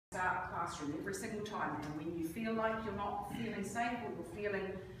classroom every single time, and when you feel like you're not feeling safe or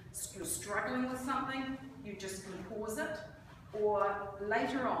you're struggling with something, you just can pause it. Or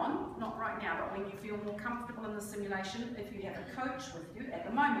later on, not right now, but when you feel more comfortable in the simulation, if you have a coach with you, at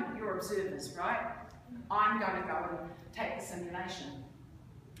the moment you're observers, right? I'm going to go and take the simulation.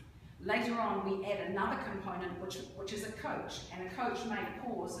 Later on, we add another component, which is a coach, and a coach may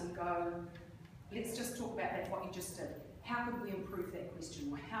pause and go, let's just talk about that, what you just did. How could we improve that question,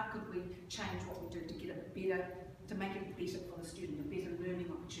 or how could we change what we do to get it better, to make it better for the student, a better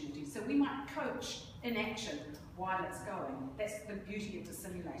learning opportunity? So we might coach in action while it's going. That's the beauty of the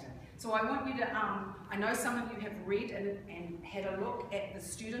simulator. So I want you to, I know some of you have read and had a look at the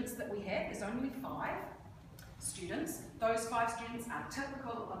students that we have. There's only 5 students. Those 5 students are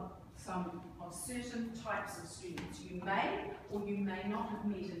typical of certain types of students. You may or you may not have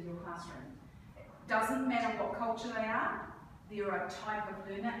met in your classroom. It doesn't matter what culture they are, they're a type of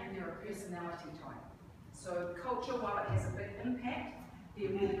learner and they're a personality type. So culture, while it has a big impact, there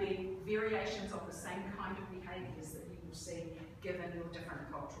will be variations of the same kind of behaviours that you will see given your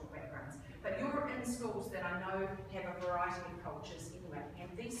different cultural backgrounds. But you're in schools that I know have a variety of cultures anyway, and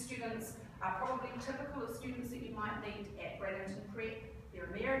these students are probably typical of students that you might meet at Bradington Prep. They're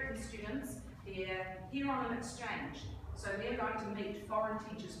American students, they're here on an exchange, so they're going to meet foreign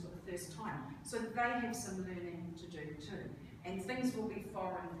teachers for the first time. So they have some learning to do too, and things will be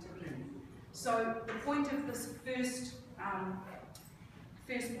foreign to them. So the point of this first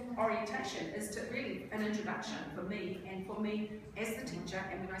orientation is to really an introduction for me, and for me as the teacher,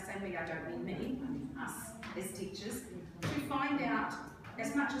 and when I say me I don't mean me, I mean us as teachers, to find out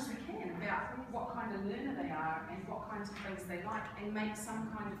as much as we can about what kind of learner they are and what kinds of things they like, and make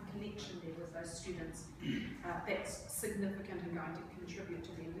some kind of connection there with those students that's significant and going to contribute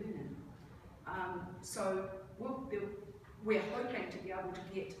to their learning. So we're hoping to be able to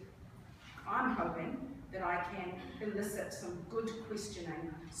get, I'm hoping that I can elicit some good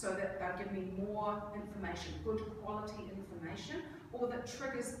questioning so that they'll give me more information, good quality information, or that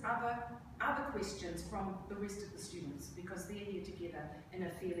triggers other questions from the rest of the students, because they're here together in a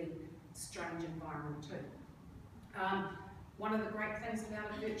fairly strange environment too. One of the great things about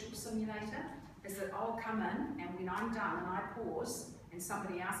a virtual simulator is that I'll come in, and when I'm done and I pause and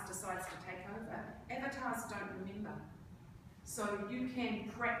somebody else decides to take over, avatars don't remember. So you can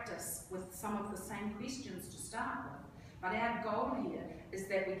practice with some of the same questions to start with. But our goal here is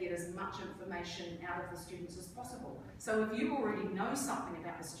that we get as much information out of the students as possible. So if you already know something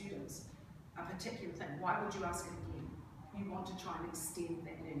about the students, a particular thing, why would you ask it again? You want to try and extend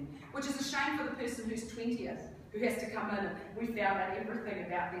that learning. Which is a shame for the person who's 20th, who has to come in and we found out everything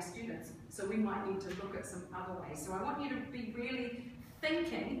about their students. So we might need to look at some other ways. So I want you to be really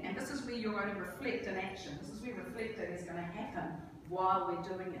thinking, and this is where you're going to reflect in action. This is where reflecting is going to happen while we're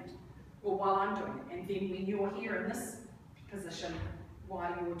doing it, or while I'm doing it, and then when you're here in this position,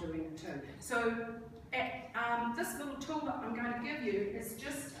 while you're doing it too. So this little tool that I'm going to give you is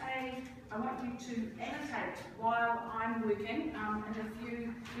just I want you to annotate while I'm working, and if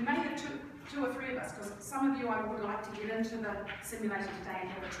you may have two or three of us, because some of you I would like to get into the simulator today and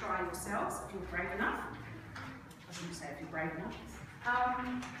have a try yourselves, if you're brave enough. I shouldn't say if you're brave enough.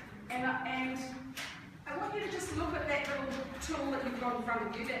 And I want you to just look at that little tool that you've got in front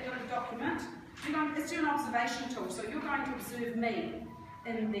of you, that little document. It's an observation tool, so you're going to observe me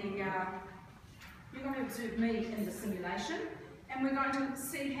in the simulation, and we're going to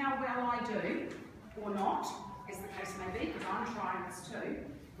see how well I do, or not, as the case may be, because I'm trying this too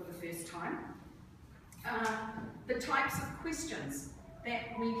for the first time. The types of questions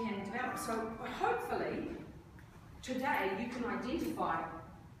that we can develop. So hopefully today you can identify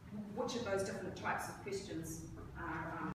which of those different types of questions